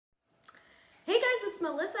it's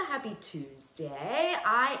Melissa. Happy Tuesday.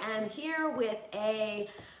 I am here with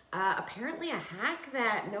apparently a hack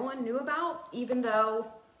that no one knew about, even though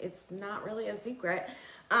it's not really a secret.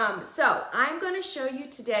 So I'm going to show you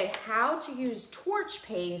today how to use torch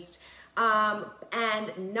paste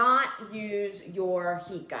and not use your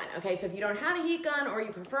heat gun. Okay, so if you don't have a heat gun or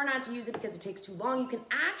you prefer not to use it because it takes too long, you can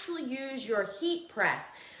actually use your heat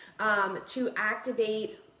press to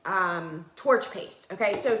activate torch paste.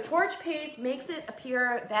 Okay, so torch paste makes it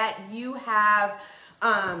appear that you have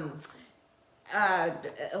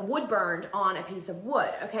wood burned on a piece of wood.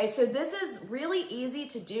 Okay, so this is really easy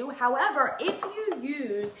to do. However, if you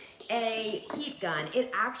use a heat gun,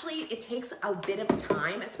 it takes a bit of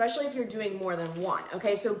time, especially if you're doing more than one.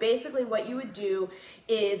 Okay, so basically what you would do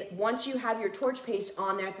is once you have your torch paste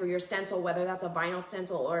on there through your stencil, whether that's a vinyl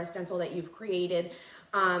stencil or a stencil that you've created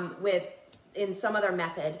in some other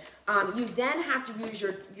method, you then have to use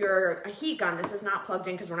your heat gun. This is not plugged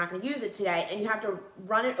in because we're not going to use it today, and you have to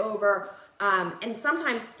run it over. And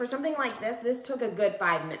sometimes for something like this took a good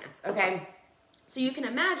 5 minutes. Okay, so you can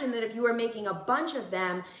imagine that if you were making a bunch of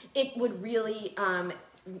them, it would really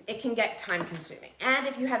it can get time consuming. And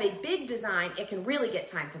if you have a big design, it can really get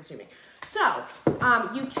time consuming. So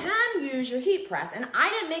you can use your heat press, and I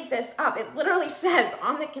didn't make this up. It literally says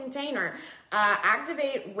on the container,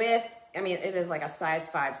 activate with, I mean, it is like a size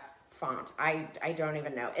 5 font. I don't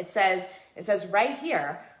even know. It says right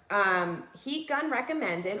here, heat gun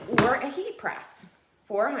recommended or a heat press,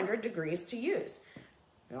 400 degrees to use.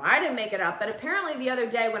 Now, I didn't make it up, but apparently the other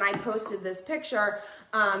day when I posted this picture,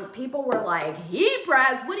 people were like, heat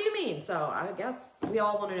press, what do you mean? So I guess we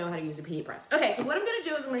all want to know how to use a heat press. Okay, so what I'm going to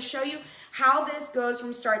do is I'm going to show you how this goes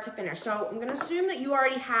from start to finish. So I'm going to assume that you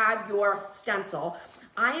already have your stencil.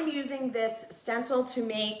 I am using this stencil to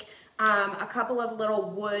make a couple of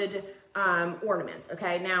little wood ornaments.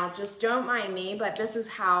 Okay, now just don't mind me, but this is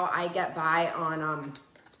how I get by on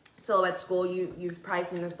Silhouette School. You've probably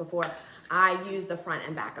seen this before. I use the front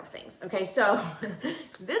and back of things. Okay, so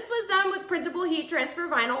this was done with printable heat transfer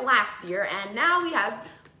vinyl last year, and now we have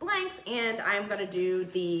blanks, and I'm gonna do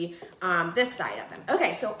the this side of them.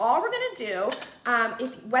 Okay, so all we're gonna do,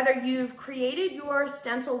 whether you've created your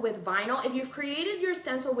stencil with vinyl, if you've created your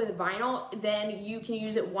stencil with vinyl, then you can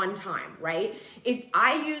use it one time, right? If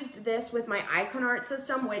I used this with my icon art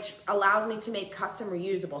system, which allows me to make custom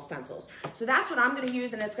reusable stencils. So that's what I'm gonna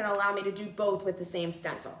use, and it's gonna allow me to do both with the same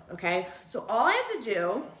stencil, okay? So all I have to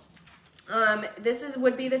do, this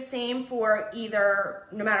would be the same for either,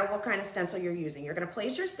 no matter what kind of stencil you're using. You're going to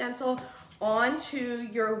place your stencil onto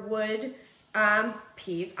your wood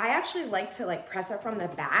piece. I actually like to press it from the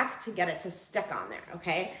back to get it to stick on there,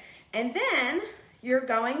 okay? And then you're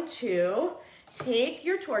going to take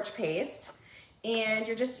your torch paste, and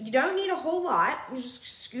you don't need a whole lot. You just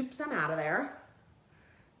scoop some out of there,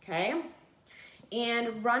 okay?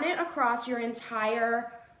 And run it across your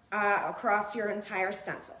entire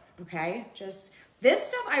stencil. Okay, just this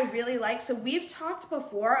stuff I really like. So we've talked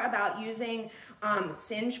before about using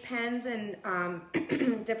singe pens and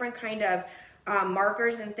different kind of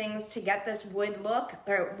markers and things to get this wood look,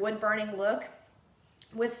 or wood burning look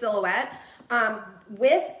with Silhouette.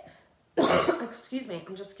 Excuse me,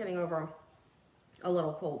 I'm just getting over a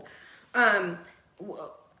little cold.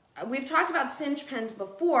 We've talked about singe pens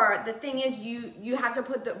before. The thing is, you have to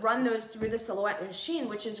run those through the Silhouette machine,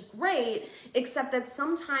 which is great, except that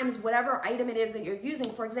sometimes whatever item it is that you're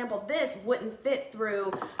using, for example, this wouldn't fit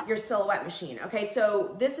through your Silhouette machine. Okay,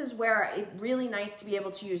 so this is where it's really nice to be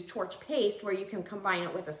able to use torch paste, where you can combine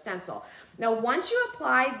it with a stencil. Now, once you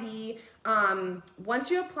apply the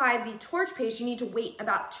torch paste, you need to wait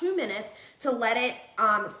about 2 minutes to let it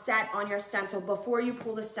set on your stencil before you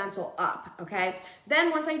pull the stencil up, okay?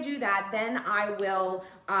 Then once I do that, then I will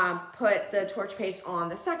put the torch paste on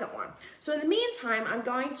the second one. So in the meantime, I'm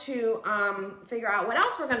going to figure out what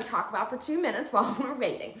else we're gonna talk about for 2 minutes while we're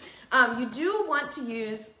waiting. You do want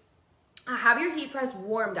to have your heat press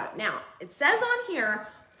warmed up. Now, it says on here,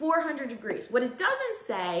 400 degrees. What it doesn't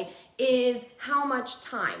say is how much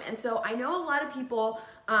time. And so I know a lot of people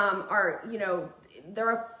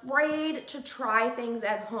they're afraid to try things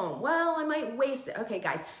at home. Well, I might waste it. Okay,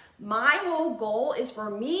 guys, my whole goal is for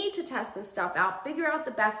me to test this stuff out, figure out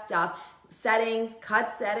the best stuff, settings,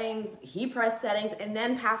 cut settings, heat press settings, and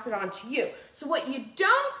then pass it on to you. So what you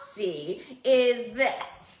don't see is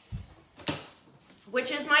this, which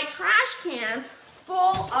is my trash can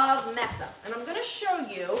full of mess-ups. And I'm gonna show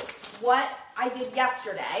you what I did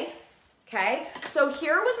yesterday, okay? So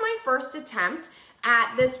here was my first attempt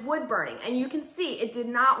at this wood burning, and you can see it did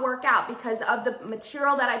not work out because of the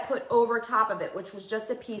material that I put over top of it, which was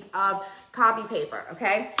just a piece of copy paper,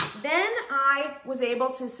 okay? Then I was able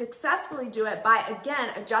to successfully do it by,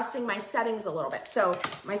 again, adjusting my settings a little bit. So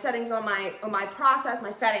my settings on my process,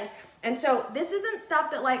 my settings. And so this isn't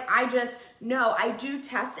stuff that like I just know. I do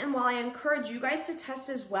test, and while I encourage you guys to test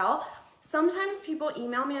as well, sometimes people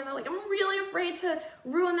email me and they're like, I'm really afraid to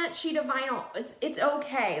ruin that sheet of vinyl. It's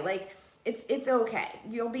okay. Like, it's okay.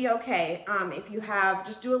 You'll be okay if you have,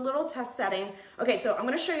 just do a little test setting. Okay, so I'm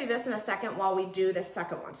gonna show you this in a second while we do this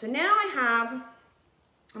second one. So now I'm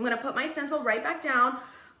gonna put my stencil right back down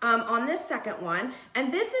on this second one.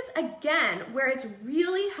 And this is, again, where it's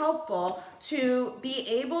really helpful to be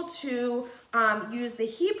able to use the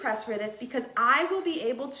heat press for this, because I will be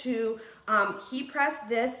able to heat press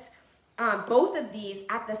this, both of these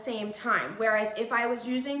at the same time. Whereas if I was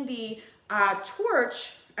using the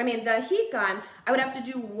the heat gun, I would have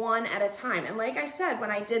to do one at a time. And like I said, when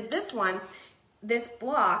I did this one, this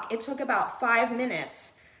block, it took about 5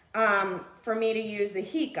 minutes for me to use the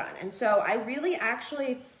heat gun. And so I really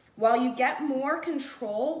actually, while you get more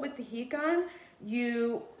control with the heat gun,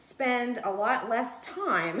 you spend a lot less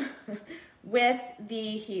time with the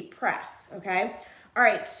heat press, okay? All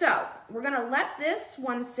right, so we're gonna let this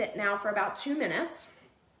one sit now for about 2 minutes,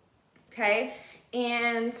 okay?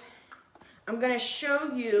 And I'm gonna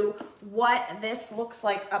show you what this looks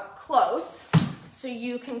like up close so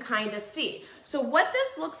you can kind of see. So what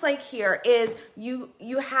this looks like here is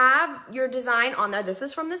you have your design on there. This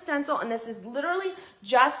is from the stencil, and this is literally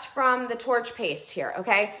just from the torch paste here,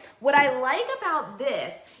 okay? What I like about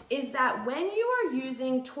this is that when you are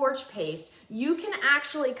using torch paste, you can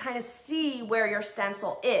actually kind of see where your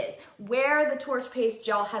stencil is, where the torch paste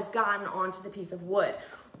gel has gotten onto the piece of wood.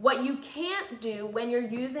 What you can't do when you're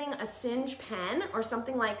using a singe pen or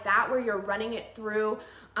something like that, where you're running it through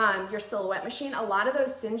your silhouette machine, a lot of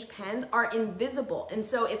those singe pens are invisible. And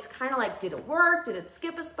so it's kind of like, did it work? Did it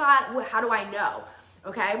skip a spot? How do I know?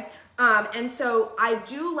 Okay. And so I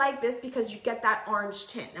do like this because you get that orange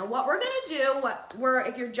tint. Now what we're going to do,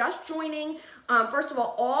 if you're just joining, first of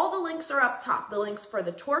all the links are up top. The links for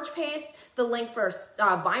the torch paste, the link for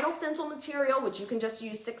vinyl stencil material, which you can just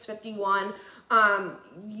use 651.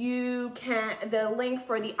 The link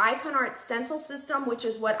for the Icon Art stencil system, which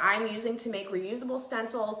is what I'm using to make reusable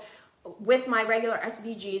stencils with my regular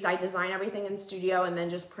SVGs. I design everything in Studio and then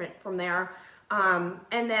just print from there. And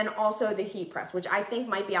then also the heat press, which I think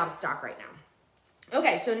might be out of stock right now.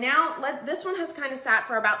 Okay, so now this one has kind of sat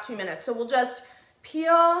for about 2 minutes. So we'll just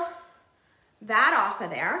peel that off of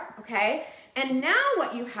there, okay? And now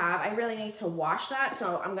what you have, I really need to wash that,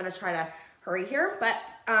 so I'm gonna try to hurry here, but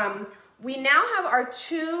we now have our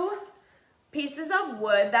 2 pieces of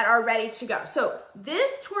wood that are ready to go. So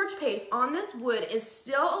this torch paste on this wood is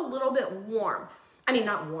still a little bit warm. I mean,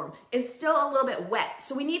 not warm, it's still a little bit wet.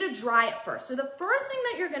 So we need to dry it first. So the first thing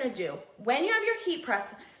that you're gonna do when you have your heat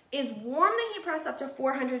press is warm the heat press up to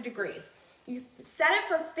 400 degrees. You set it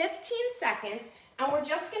for 15 seconds, and we're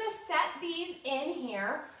just gonna set these in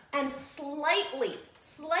here and slightly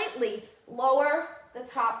lower the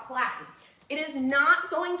top platen. It is not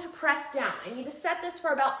going to press down. I need to set this for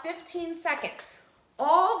about 15 seconds.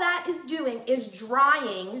 All that is doing is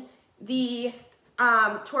drying the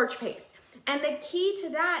torch paste. And the key to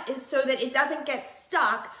that is so that it doesn't get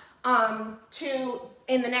stuck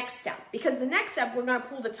in the next step. Because the next step, we're gonna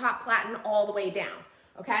pull the top platen all the way down,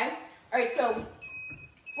 okay? All right, so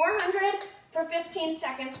 400 for 15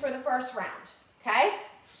 seconds for the first round, okay?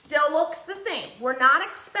 Still looks the same. We're not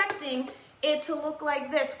expecting it to look like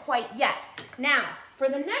this quite yet. Now, for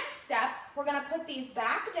the next step, we're gonna put these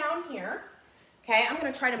back down here, okay? I'm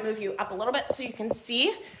gonna try to move you up a little bit so you can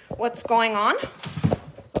see what's going on.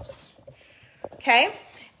 Oops. Okay,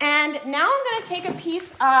 and now I'm gonna take a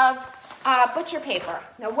piece of butcher paper.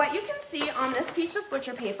 Now what you can see on this piece of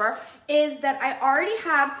butcher paper is that I already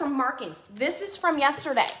have some markings. This is from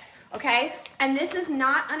yesterday, okay? And this is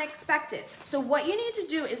not unexpected. So what you need to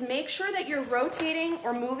do is make sure that you're rotating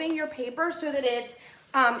or moving your paper so that it's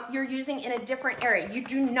you're using in a different area. You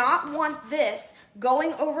do not want this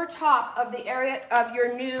going over top of the area of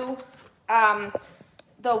your new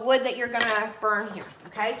the wood that you're gonna burn here,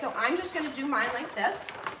 okay? So I'm just gonna do mine like this,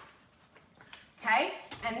 okay?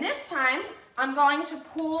 And this time, I'm going to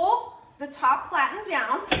pull the top platen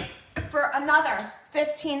down for another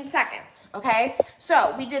 15 seconds, okay?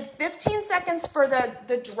 So we did 15 seconds for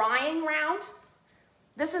the drying round.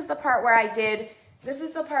 This is the part where I did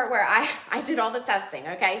all the testing,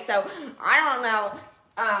 okay? So I don't know,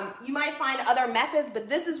 you might find other methods, but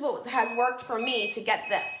this is what has worked for me to get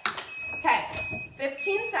this. Okay,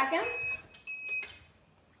 15 seconds.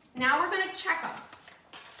 Now we're gonna check them,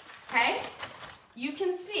 okay? You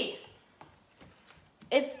can see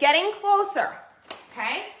it's getting closer,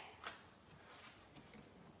 okay?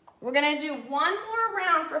 We're gonna do one more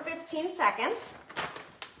round for 15 seconds.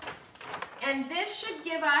 And this should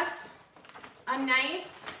give us a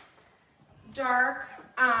nice dark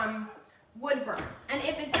wood burn. And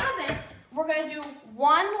if it doesn't, we're gonna do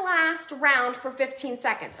one last round for 15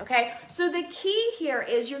 seconds, okay? So the key here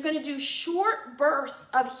is you're gonna do short bursts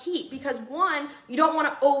of heat because one, you don't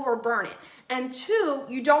wanna overburn it. And two,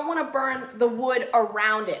 you don't wanna burn the wood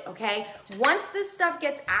around it, okay? Once this stuff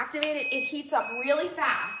gets activated, it heats up really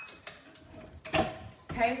fast.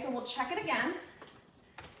 Okay, so we'll check it again.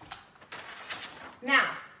 Now,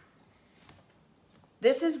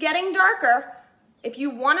 this is getting darker. If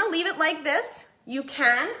you wanna leave it like this, you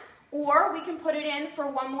can, or we can put it in for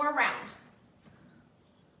one more round.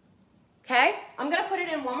 Okay, I'm gonna put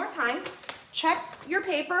it in one more time. Check your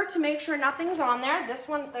paper to make sure nothing's on there. This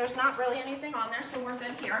one, there's not really anything on there, so we're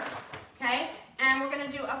good here. Okay, and we're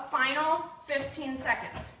gonna do a final 15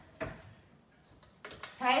 seconds.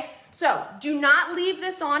 Okay, so do not leave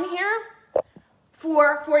this on here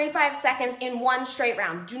for 45 seconds in one straight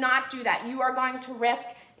round. Do not do that. You are going to risk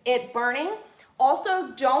it burning. Also,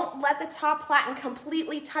 don't let the top platen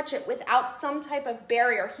completely touch it without some type of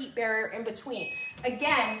barrier, heat barrier in between.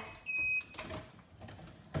 Again,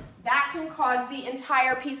 that can cause the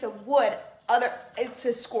entire piece of wood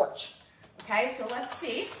to scorch. Okay, so let's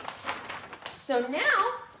see. So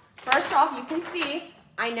now, first off, you can see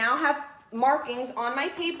I now have markings on my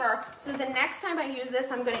paper, so the next time I use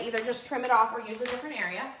this, I'm gonna either just trim it off or use a different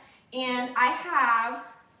area. And I have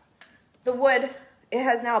the wood, it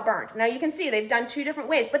has now burned. Now you can see they've done two different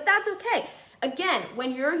ways, but that's okay. Again,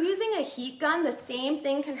 when you're using a heat gun, the same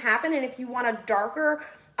thing can happen, and if you want a darker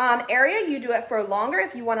area, you do it for longer.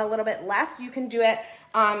 If you want a little bit less, you can do it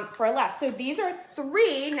for less. So these are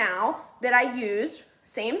three now that I used,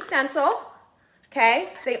 same stencil. Okay,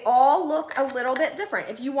 they all look a little bit different.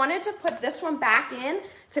 If you wanted to put this one back in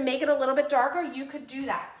to make it a little bit darker, you could do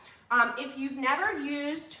that. If you've ever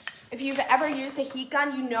used a heat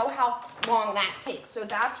gun, you know how long that takes. So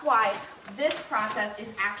that's why this process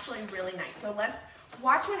is actually really nice. So let's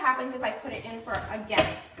watch what happens if I put it in for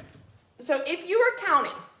again. So if you were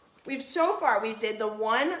counting, we did the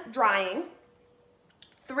one drying,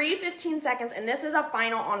 3 15 seconds, and this is a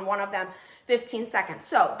final on one of them. 15 seconds.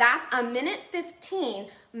 So that's a minute 15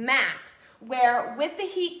 max, where with the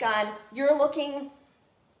heat gun, you're looking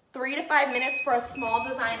 3 to 5 minutes for a small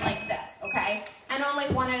design like this, okay? And only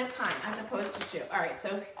one at a time as opposed to two. All right,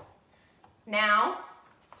 so now,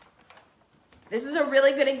 this is a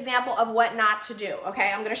really good example of what not to do,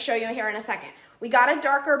 okay? I'm gonna show you here in a second. We got a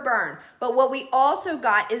darker burn, but what we also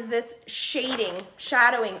got is this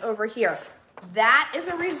shadowing over here. That is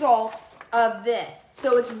a result of this.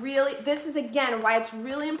 So it's really, this is again why it's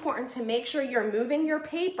really important to make sure you're moving your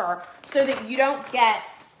paper so that you don't get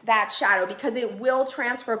that shadow, because it will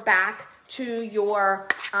transfer back to your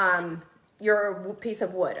piece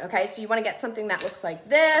of wood, okay? So you wanna get something that looks like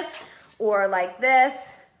this or like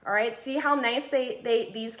this, all right? See how nice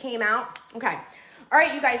these came out? Okay, all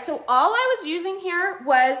right, you guys, so all I was using here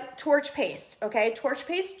was torch paste, okay? Torch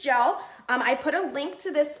paste gel. I put a link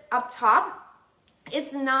to this up top.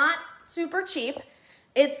 It's not super cheap.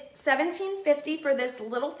 It's $17.50 for this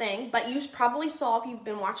little thing, but you probably saw if you've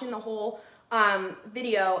been watching the whole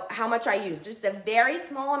video how much I used. Just a very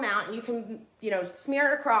small amount, and you can,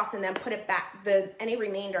 smear it across and then put it back. Any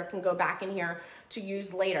remainder can go back in here to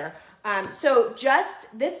use later. So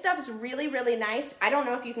just, this stuff is really, really nice. I don't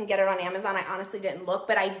know if you can get it on Amazon. I honestly didn't look,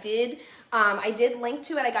 but I did link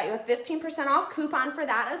to it. I got you a 15% off coupon for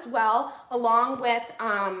that as well, along with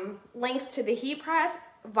links to the heat press,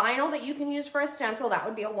 vinyl that you can use for a stencil. That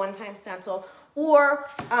would be a one-time stencil, or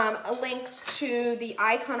links to the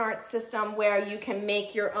Icon Art system where you can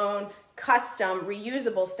make your own custom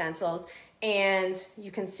reusable stencils. And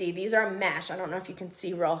you can see these are mesh. I don't know if you can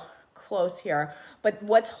see real close here, but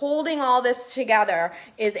what's holding all this together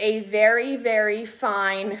is a very, very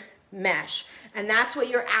fine mesh. And that's what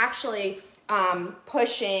you're actually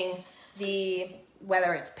pushing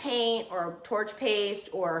whether it's paint or torch paste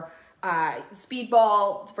or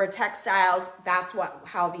speedball for textiles, that's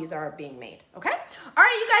how these are being made, okay? All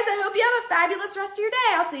right, you guys, I hope you have a fabulous rest of your day.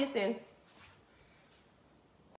 I'll see you soon.